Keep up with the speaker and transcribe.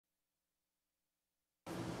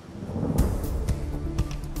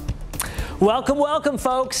Welcome, welcome,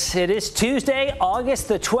 folks. It is Tuesday, August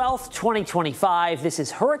the 12th, 2025. This is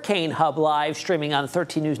Hurricane Hub Live, streaming on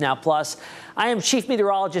 13 News Now Plus. I am Chief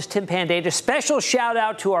Meteorologist Tim Pandada. Special shout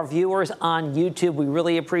out to our viewers on YouTube. We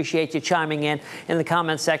really appreciate you chiming in the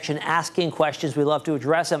comments section, asking questions. We love to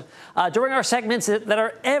address them during our segments that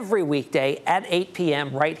are every weekday at 8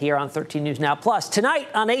 p.m. right here on 13 News Now Plus. Tonight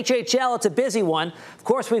on HHL, it's a busy one. Of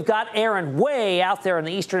course, we've got Erin way out there in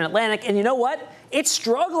the Eastern Atlantic. And you know what? It's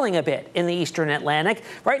struggling a bit in the Eastern Atlantic.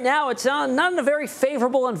 Right now, it's not in a very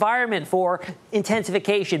favorable environment for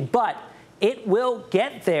intensification, but it will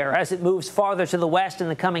get there as it moves farther to the west in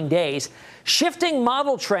the coming days. Shifting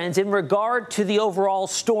model trends in regard to the overall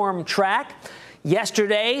storm track.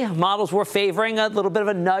 Yesterday, models were favoring a little bit of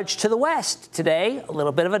a nudge to the west. Today, a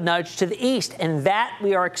little bit of a nudge to the east, and that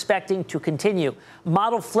we are expecting to continue.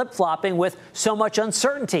 Model flip-flopping with so much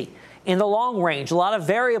uncertainty in the long range. A lot of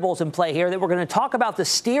variables in play here that we're going to talk about the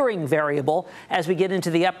steering variable as we get into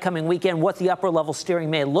the upcoming weekend, what the upper level steering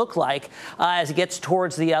may look like as it gets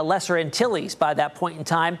towards the Lesser Antilles by that point in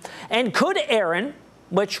time. And could Erin,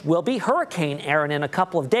 which will be Hurricane Erin in a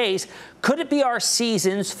couple of days, could it be our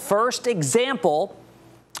season's first example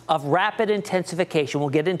of rapid intensification? We'll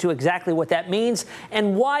get into exactly what that means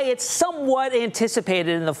and why it's somewhat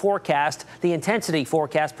anticipated in the forecast, the intensity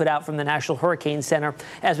forecast put out from the National Hurricane Center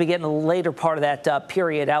as we get in the later part of that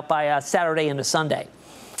period out by Saturday into Sunday.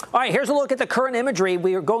 All right, here's a look at the current imagery.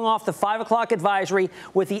 We are going off the 5 o'clock advisory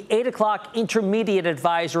with the 8 o'clock intermediate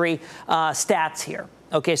advisory stats here.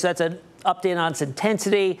 Okay, so that's an update on its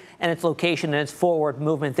intensity and its location and its forward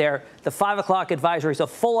movement there. The 5 o'clock advisory is a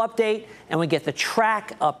full update, and we get the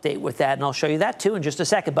track update with that, and I'll show you that too in just a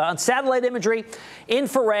second. But on satellite imagery,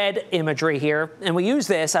 infrared imagery here, and we use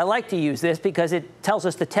this, I like to use this because it tells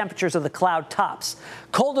us the temperatures of the cloud tops.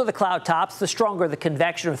 Colder the cloud tops, the stronger the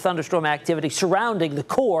convection or thunderstorm activity surrounding the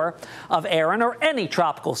core of Erin or any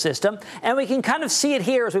tropical system. And we can kind of see it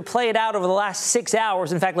here as we play it out over the last 6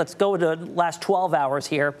 hours. In fact, let's go to the last 12 hours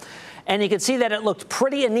here. And you can see that it looked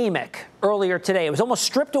pretty anemic earlier today. It was almost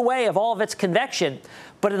stripped away of all of its convection.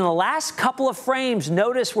 But in the last couple of frames,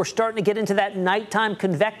 notice we're starting to get into that nighttime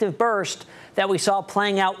convective burst that we saw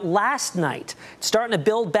playing out last night. It's starting to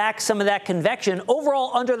build back some of that convection.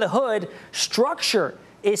 Overall, under the hood, structure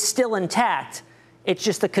is still intact. It's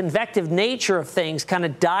just the convective nature of things kind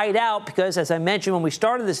of died out because, as I mentioned when we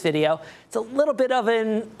started this video, it's a little bit of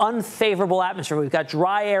an unfavorable atmosphere. We've got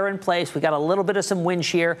dry air in place. We've got a little bit of some wind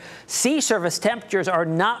shear. Sea surface temperatures are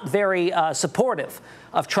not very supportive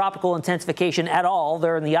of tropical intensification at all.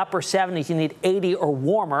 They're in the upper 70s. You need 80 or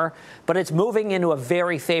warmer, but it's moving into a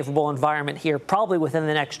very favorable environment here, probably within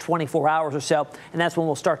the next 24 hours or so. And that's when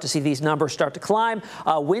we'll start to see these numbers start to climb.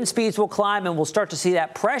 Wind speeds will climb, and we'll start to see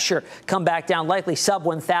that pressure come back down, likely sub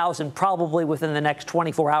 1,000, probably within the next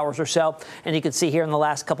 24 hours or so. And you can see here in the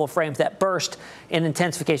last couple of frames that burst in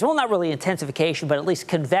intensification. Well, not really intensification, but at least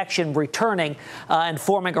convection returning and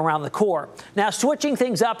forming around the core. Now, switching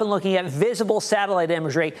things up and looking at visible satellite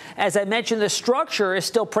imagery, as I mentioned, the structure is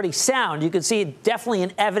still pretty sound. You can see definitely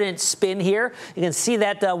an evident spin here. You can see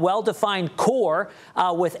that well-defined core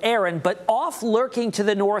with Erin, but off lurking to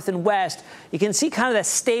the north and west, you can see kind of that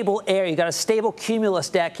stable air. You got a stable cumulus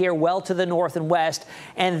deck here well to the north and west,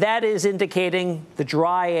 and that is indicating the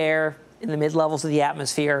dry air in the mid-levels of the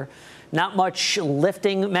atmosphere. Not much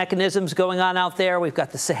lifting mechanisms going on out there. We've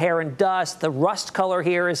got the Saharan dust. The rust color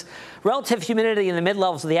here is relative humidity in the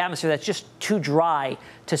mid-levels of the atmosphere that's just too dry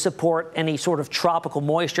to support any sort of tropical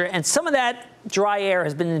moisture. And some of that dry air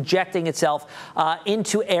has been injecting itself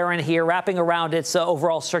into Erin here, wrapping around its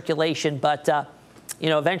overall circulation. But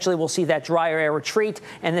eventually we'll see that drier air retreat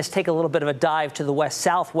and this take a little bit of a dive to the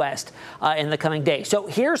west-southwest in the coming days. So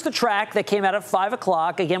here's the track that came out at 5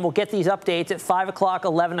 o'clock. Again, we'll get these updates at 5 o'clock,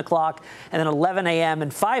 11 o'clock, and then 11 a.m.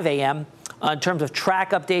 and 5 a.m. In terms of track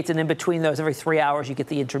updates, and in between those, every 3 hours, you get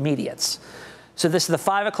the intermediates. So this is the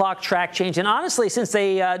 5 o'clock track change. And honestly, since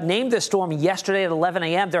they named this storm yesterday at 11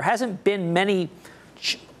 a.m., there hasn't been many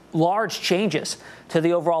large changes to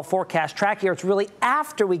the overall forecast track here. It's really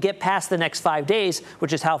after we get past the next 5 days,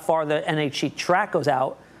 which is how far the NHC track goes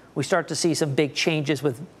out, we start to see some big changes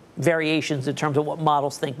with variations in terms of what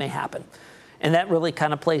models think may happen. And that really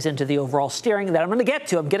kind of plays into the overall steering that I'm going to get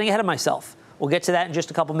to. I'm getting ahead of myself. We'll get to that in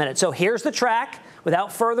just a couple minutes. So here's the track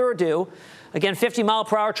without further ado. Again,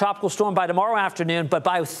 50-mile-per-hour tropical storm by tomorrow afternoon, but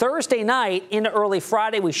by Thursday night into early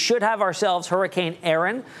Friday, we should have ourselves Hurricane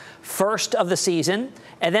Erin, first of the season.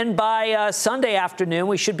 And then by Sunday afternoon,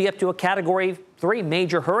 we should be up to a Category 3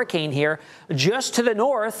 major hurricane here. Just to the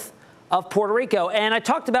north of Puerto Rico. And I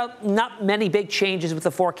talked about not many big changes with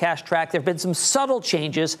the forecast track. There have been some subtle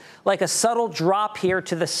changes, like a subtle drop here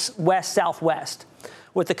to the west-southwest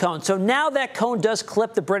with the cone. So now that cone does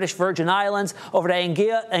clip the British Virgin Islands over to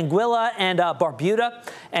Anguilla and Barbuda,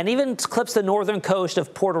 and even clips the northern coast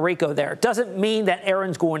of Puerto Rico there. Doesn't mean that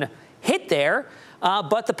Erin's going to hit there,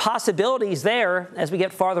 but the possibilities there as we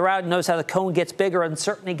get farther out. Notice how the cone gets bigger and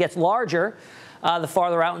certainly gets larger the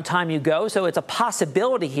farther out in time you go. So it's a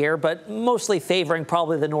possibility here, but mostly favoring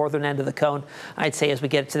probably the northern end of the cone, I'd say, as we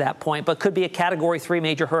get to that point. But could be a Category 3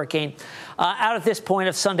 major hurricane out at this point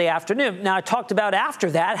of Sunday afternoon. Now, I talked about after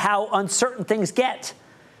that how uncertain things get.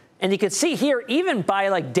 And you can see here, even by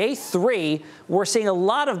like day 3, we're seeing a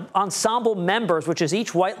lot of ensemble members, which is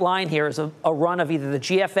each white line here is a run of either the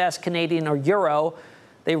GFS, Canadian, or Euro.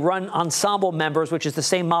 They run ensemble members, which is the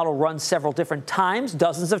same model run several different times,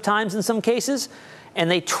 dozens of times in some cases,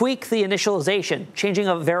 and they tweak the initialization, changing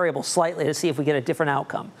a variable slightly to see if we get a different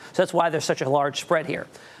outcome. So that's why there's such a large spread here.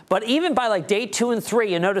 But even by like day 2 and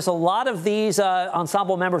 3, you notice a lot of these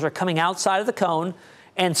ensemble members are coming outside of the cone,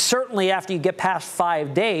 and certainly after you get past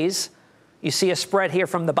 5 days, you see a spread here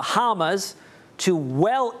from the Bahamas to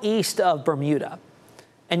well east of Bermuda.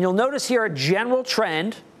 And you'll notice here a general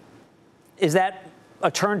trend is that a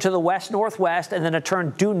turn to the west-northwest and then a turn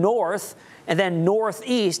due north and then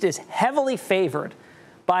northeast is heavily favored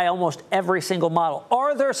by almost every single model.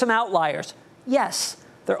 Are there some outliers? Yes,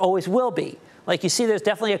 there always will be. Like you see, there's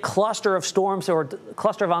definitely a cluster of storms or a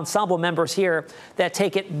cluster of ensemble members here that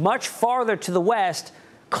take it much farther to the west,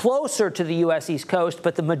 closer to the U.S. East Coast,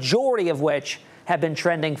 but the majority of which have been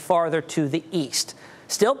trending farther to the east.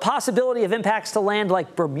 Still possibility of impacts to land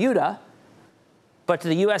like Bermuda, but to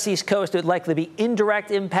the U.S. East Coast, it would likely be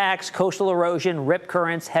indirect impacts, coastal erosion, rip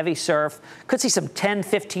currents, heavy surf. Could see some 10,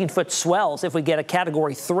 15-foot swells if we get a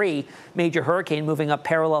Category 3 major hurricane moving up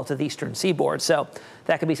parallel to the eastern seaboard. So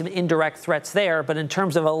that could be some indirect threats there. But in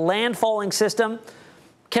terms of a landfalling system,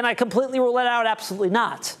 can I completely rule it out? Absolutely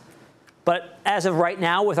not. But as of right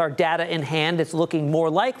now, with our data in hand, it's looking more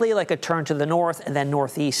likely like a turn to the north and then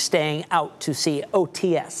northeast, staying out to sea,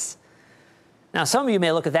 OTS. Now, some of you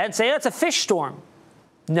may look at that and say, that's a fish storm.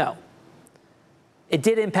 No. It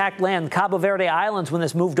did impact land. Cabo Verde Islands, when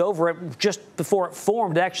this moved over it, just before it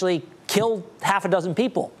formed, it actually killed half a dozen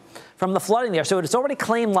people from the flooding there. So it's already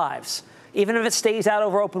claimed lives. Even if it stays out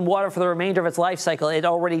over open water for the remainder of its life cycle, it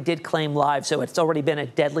already did claim lives. So it's already been a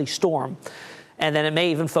deadly storm. And then it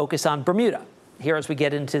may even focus on Bermuda here as we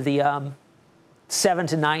get into the 7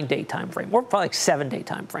 to 9 day time frame, or probably like 7-day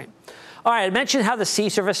time frame. All right, I mentioned how the sea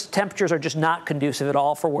surface temperatures are just not conducive at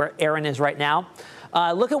all for where Erin is right now.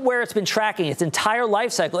 Look at where it's been tracking its entire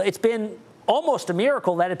life cycle. It's been almost a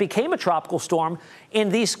miracle that it became a tropical storm in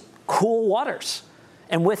these cool waters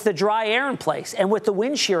and with the dry air in place and with the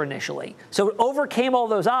wind shear initially. So it overcame all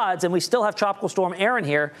those odds, and we still have tropical storm Erin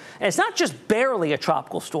here. And it's not just barely a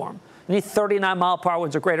tropical storm. You need 39-mile-per-hour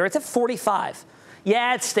winds or greater. It's at 45.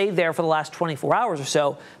 Yeah, it stayed there for the last 24 hours or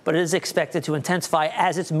so, but it is expected to intensify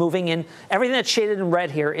as it's moving in. Everything that's shaded in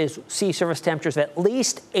red here is sea surface temperatures of at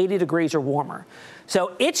least 80 degrees or warmer.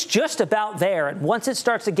 So it's just about there. And once it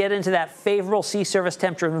starts to get into that favorable sea surface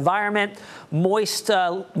temperature environment, moist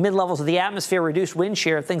mid-levels of the atmosphere, reduced wind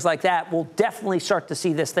shear, things like that, we'll definitely start to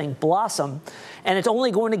see this thing blossom. And it's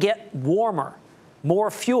only going to get warmer,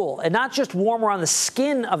 more fuel, and not just warmer on the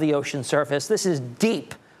skin of the ocean surface. This is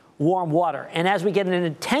deep, warm water. And as we get an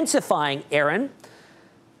intensifying Erin,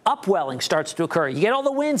 upwelling starts to occur. You get all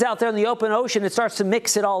the winds out there in the open ocean, it starts to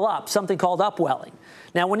mix it all up, something called upwelling.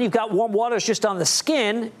 Now, when you've got warm waters just on the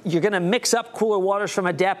skin, you're going to mix up cooler waters from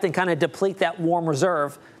a depth and kind of deplete that warm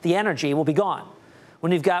reserve. The energy will be gone.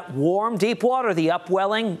 When you've got warm, deep water, the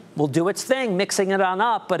upwelling will do its thing, mixing it on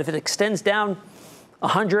up. But if it extends down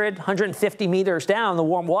 100, 150 meters down, the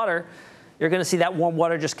warm water, you're going to see that warm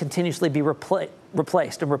water just continuously be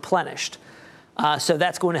replaced and replenished. So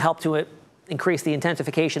that's going to help to increase the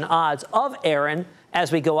intensification odds of Erin as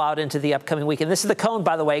we go out into the upcoming weekend. This is the cone,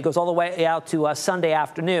 by the way. It goes all the way out to Sunday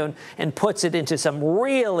afternoon and puts it into some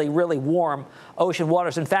really, really warm ocean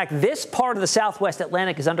waters. In fact, this part of the Southwest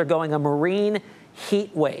Atlantic is undergoing a marine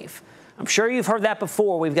heat wave. I'm sure you've heard that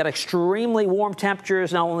before. We've got extremely warm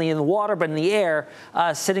temperatures, not only in the water, but in the air,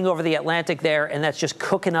 sitting over the Atlantic there, and that's just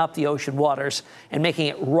cooking up the ocean waters and making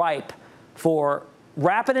it ripe for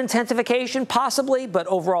rapid intensification, possibly, but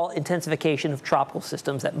overall intensification of tropical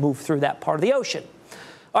systems that move through that part of the ocean.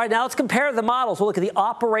 All right, now let's compare the models. We'll look at the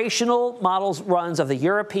operational models runs of the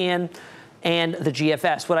European, and the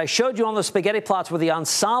GFS. What I showed you on the spaghetti plots were the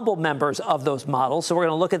ensemble members of those models. So we're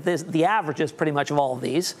going to look at the averages pretty much of all of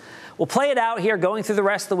these. We'll play it out here going through the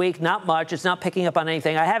rest of the week. Not much. It's not picking up on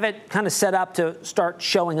anything. I have it kind of set up to start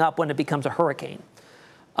showing up when it becomes a hurricane.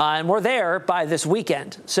 And we're there by this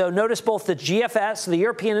weekend. So notice both the GFS, the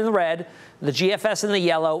European in the red, the GFS in the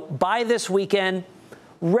yellow. By this weekend,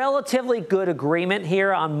 relatively good agreement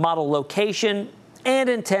here on model location and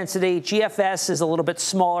intensity. GFS is a little bit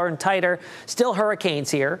smaller and tighter. Still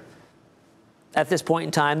hurricanes here at this point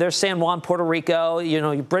in time. There's San Juan, Puerto Rico. You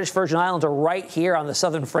know, your British Virgin Islands are right here on the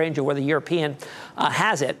southern fringe of where the European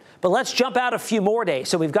has it. But let's jump out a few more days.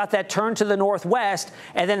 So we've got that turn to the northwest,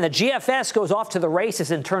 and then the GFS goes off to the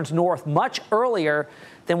races and turns north much earlier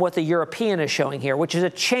than what the European is showing here, which is a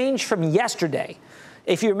change from yesterday.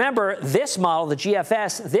 If you remember this model, the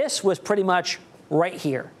GFS, this was pretty much right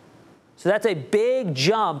here. So that's a big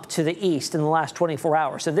jump to the east in the last 24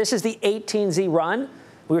 hours. So this is the 18Z run.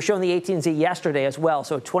 We were showing the 18Z yesterday as well.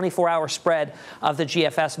 So a 24-hour spread of the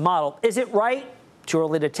GFS model. Is it right? Too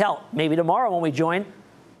early to tell. Maybe tomorrow when we join,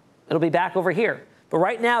 it'll be back over here. But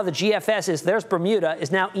right now, the GFS there's Bermuda,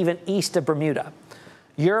 is now even east of Bermuda.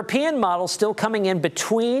 European model still coming in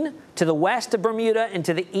between to the west of Bermuda and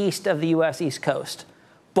to the east of the U.S. East Coast.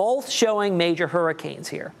 Both showing major hurricanes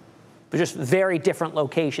here. But just very different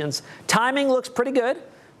locations. Timing looks pretty good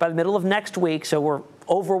by the middle of next week, so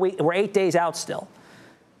we're 8 days out still.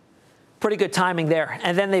 Pretty good timing there.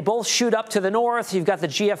 And then they both shoot up to the north. You've got the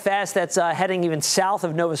GFS that's heading even south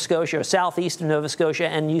of Nova Scotia, or southeast of Nova Scotia,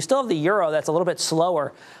 and you still have the Euro that's a little bit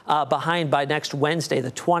slower behind by next Wednesday,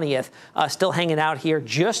 the 20th, still hanging out here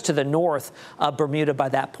just to the north of Bermuda by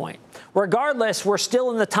that point. Regardless, we're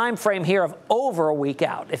still in the time frame here of over a week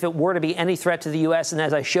out. If it were to be any threat to the U.S., and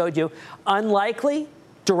as I showed you, unlikely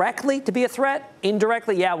directly to be a threat.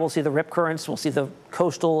 Indirectly, yeah, we'll see the rip currents, we'll see the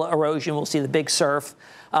coastal erosion, we'll see the big surf,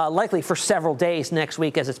 likely for several days next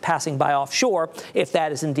week as it's passing by offshore, if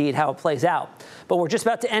that is indeed how it plays out. But we're just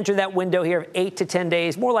about to enter that window here of 8 to 10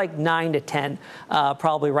 days, more like 9 to 10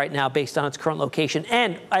 probably right now based on its current location.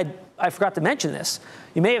 And I forgot to mention this.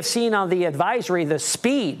 You may have seen on the advisory the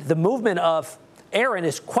speed, the movement of Erin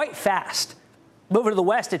is quite fast. Moving to the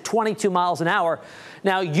west at 22 miles an hour.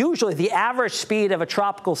 Now, usually the average speed of a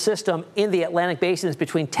tropical system in the Atlantic Basin is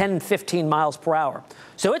between 10 and 15 miles per hour.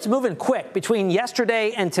 So it's moving quick. Between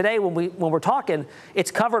yesterday and today, when we're talking,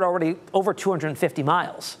 it's covered already over 250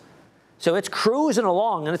 miles. So it's cruising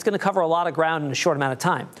along, and it's going to cover a lot of ground in a short amount of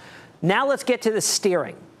time. Now let's get to the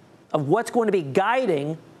steering of what's going to be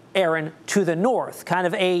guiding Erin to the north, kind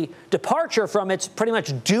of a departure from its pretty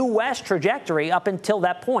much due west trajectory up until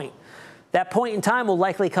that point. That point in time will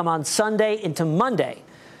likely come on Sunday into Monday.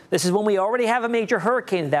 This is when we already have a major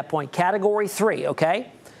hurricane at that point, Category 3,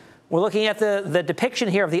 okay? We're looking at the depiction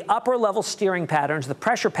here of the upper level steering patterns, the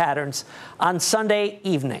pressure patterns on Sunday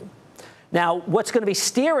evening. Now, what's going to be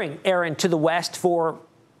steering Erin to the west for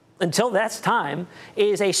until that's time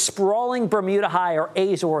is a sprawling Bermuda high or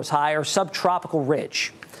Azores high or subtropical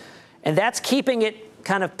ridge. And that's keeping it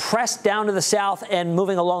kind of pressed down to the south and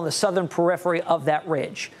moving along the southern periphery of that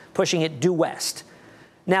ridge, pushing it due west.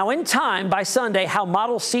 Now, in time, by Sunday, how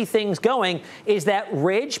models see things going is that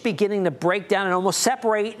ridge beginning to break down and almost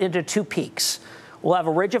separate into two peaks. We'll have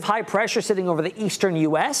a ridge of high pressure sitting over the eastern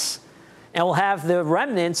U.S., and we'll have the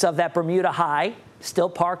remnants of that Bermuda high still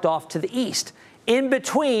parked off to the east. In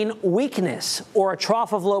between, weakness or a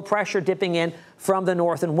trough of low pressure dipping in from the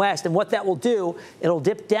north and west. And what that will do, it'll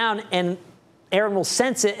dip down and Erin will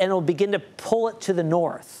sense it and it'll begin to pull it to the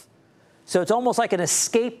north. So it's almost like an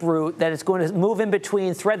escape route that it's going to move in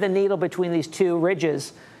between, thread the needle between these two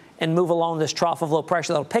ridges and move along this trough of low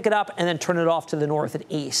pressure. That'll pick it up and then turn it off to the north and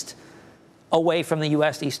east, away from the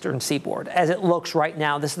U.S. eastern seaboard. As it looks right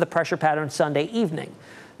now, this is the pressure pattern Sunday evening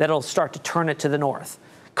that'll start to turn it to the north.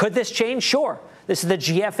 Could this change? Sure. This is the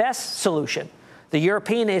GFS solution. The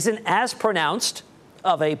European isn't as pronounced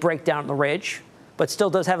of a breakdown in the ridge, but still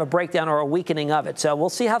does have a breakdown or a weakening of it. So we'll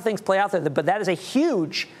see how things play out there. But that is a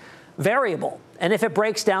huge variable. And if it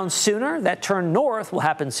breaks down sooner, that turn north will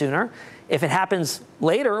happen sooner. If it happens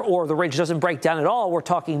later or the ridge doesn't break down at all, we're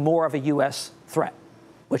talking more of a U.S. threat,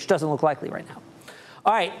 which doesn't look likely right now.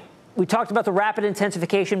 All right, we talked about the rapid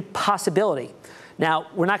intensification possibility. Now,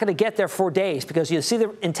 we're not going to get there for days because you see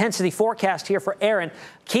the intensity forecast here for Erin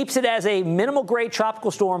keeps it as a minimal grade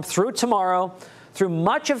tropical storm through tomorrow, through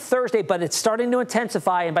much of Thursday, but it's starting to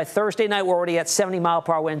intensify. And by Thursday night, we're already at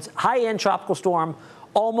 70-mile-per-hour winds, high-end tropical storm,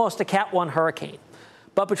 almost a Cat 1 hurricane.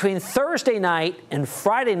 But between Thursday night and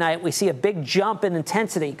Friday night, we see a big jump in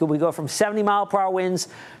intensity. We go from 70-mile-per-hour winds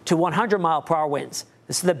to 100-mile-per-hour winds.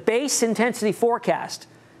 This is the base intensity forecast.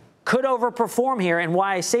 could overperform here. And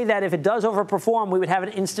why I say that, if it does overperform, we would have an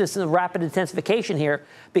instance of rapid intensification here,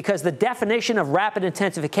 because the definition of rapid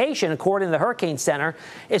intensification, according to the Hurricane Center,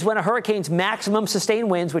 is when a hurricane's maximum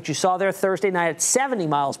sustained winds, which you saw there Thursday night at 70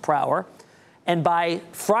 miles per hour, and by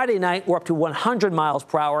Friday night, we're up to 100 miles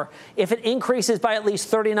per hour. If it increases by at least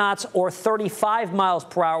 30 knots or 35 miles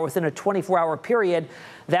per hour within a 24-hour period,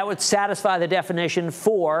 that would satisfy the definition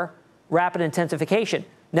for rapid intensification.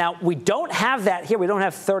 Now, we don't have that here. We don't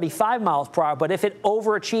have 35 miles per hour. But if it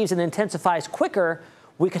overachieves and intensifies quicker,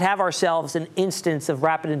 we could have ourselves an instance of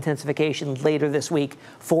rapid intensification later this week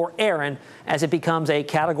for Erin, as it becomes a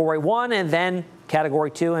Category 1 and then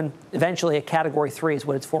Category 2 and eventually a Category 3 is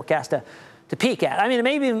what it's forecast to peak at. I mean, it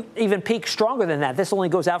may even peak stronger than that. This only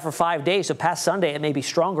goes out for 5 days, so past Sunday it may be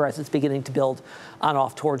stronger as it's beginning to build on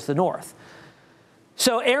off towards the north.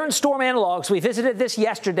 So Erin storm analogs, we visited this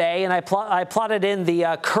yesterday, and I plotted in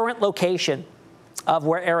the current location of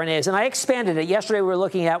where Erin is, and I expanded it. Yesterday we were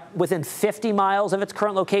looking at within 50 miles of its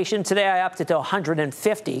current location. Today I upped it to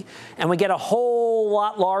 150, and we get a whole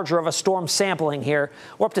lot larger of a storm sampling here.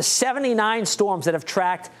 We're up to 79 storms that have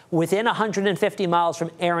tracked within 150 miles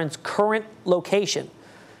from Erin's current location.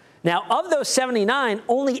 Now, of those 79,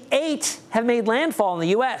 only 8 have made landfall in the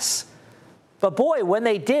U.S., but boy, when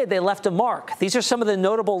they did, they left a mark. These are some of the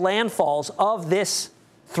notable landfalls of this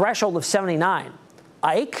threshold of 79.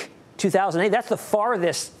 Ike, 2008, that's the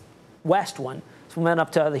farthest west one. So we went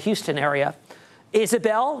up to the Houston area.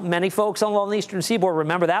 Isabel, many folks along the eastern seaboard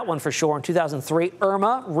remember that one for sure, in 2003.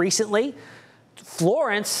 Irma, recently.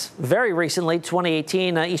 Florence, very recently,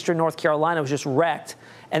 2018, eastern North Carolina was just wrecked.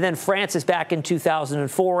 And then Francis back in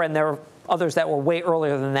 2004, and there were others that were way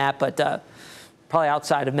earlier than that, but probably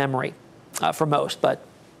outside of memory. For most, but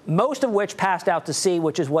most of which passed out to sea,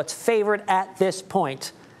 which is what's favored at this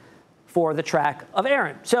point for the track of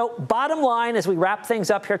Erin. So bottom line, as we wrap things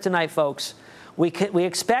up here tonight, folks, we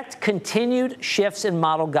expect continued shifts in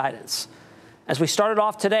model guidance. As we started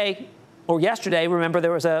off today, or yesterday, remember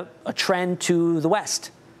there was a trend to the west.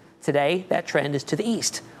 Today, that trend is to the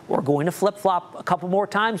east. We're going to flip-flop a couple more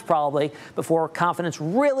times probably before confidence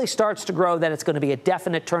really starts to grow that it's going to be a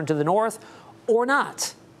definite turn to the north or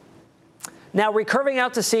not. Now, recurving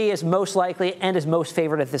out to sea is most likely and is most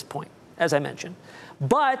favored at this point, as I mentioned.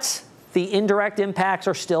 But the indirect impacts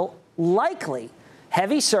are still likely.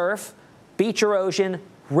 Heavy surf, beach erosion,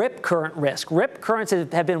 rip current risk. Rip currents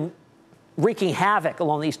have been wreaking havoc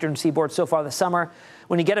along the eastern seaboard so far this summer.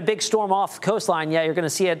 When you get a big storm off the coastline, yeah, you're going to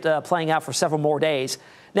see it playing out for several more days.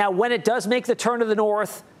 Now, when it does make the turn to the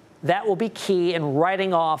north, that will be key in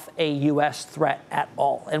writing off a U.S. threat at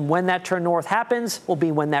all. And when that turn north happens will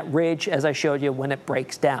be when that ridge, as I showed you, when it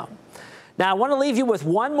breaks down. Now, I want to leave you with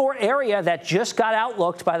one more area that just got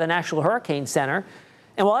outlooked by the National Hurricane Center.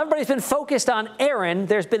 And while everybody's been focused on Erin,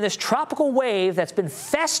 there's been this tropical wave that's been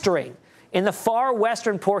festering in the far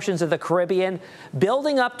western portions of the Caribbean,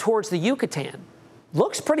 building up towards the Yucatan.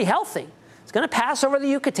 Looks pretty healthy. It's going to pass over the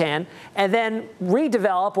Yucatan and then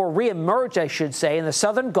redevelop, or reemerge, I should say, in the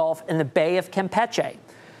southern Gulf in the Bay of Campeche.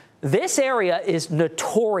 This area is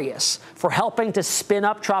notorious for helping to spin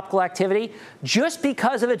up tropical activity just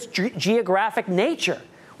because of its geographic nature.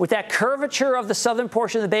 With that curvature of the southern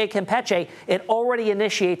portion of the Bay of Campeche, it already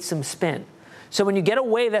initiates some spin. So when you get a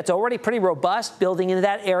wave that's already pretty robust building into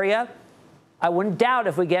that area, I wouldn't doubt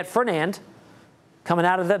if we get Fernand coming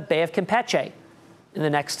out of the Bay of Campeche in the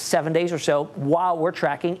next 7 days or so while we're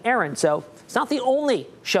tracking Erin. So it's not the only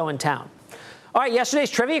show in town. All right, yesterday's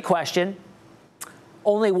trivia question.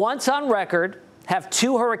 Only once on record have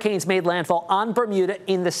 2 hurricanes made landfall on Bermuda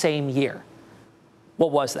in the same year.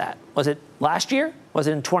 What was that? Was it last year? Was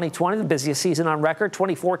it in 2020, the busiest season on record,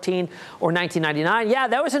 2014 or 1999? Yeah,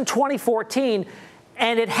 that was in 2014.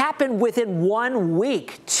 And it happened within 1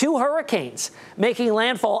 week. 2 hurricanes making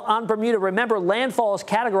landfall on Bermuda. Remember, landfall is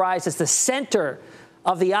categorized as the center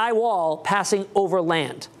of the eye wall passing over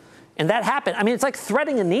land. And that happened. I mean, it's like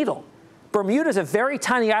threading a needle. Bermuda is a very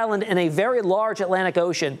tiny island in a very large Atlantic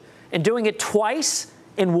Ocean. And doing it twice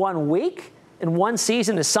in 1 week, in one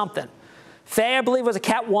season, is something. Faye, I believe, was a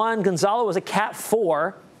Cat 1. Gonzalo was a Cat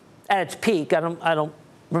 4 at its peak. I don't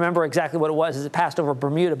remember exactly what it was as it passed over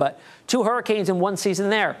Bermuda, but 2 hurricanes in one season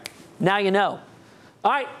there. Now you know.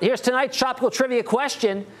 All right, here's tonight's tropical trivia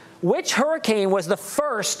question. Which hurricane was the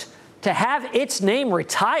first to have its name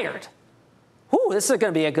retired? Ooh, this is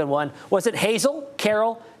going to be a good one. Was it Hazel,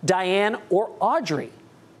 Carol, Diane, or Audrey?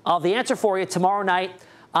 I'll have the answer for you tomorrow night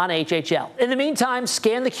on HHL. In the meantime,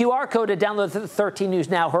 scan the QR code to download the 13 News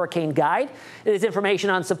Now Hurricane Guide. It is information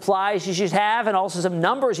on supplies you should have and also some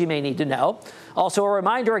numbers you may need to know. Also, a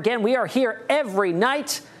reminder, again, we are here every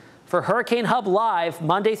night for Hurricane Hub Live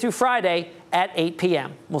Monday through Friday at 8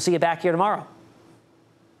 p.m. We'll see you back here tomorrow.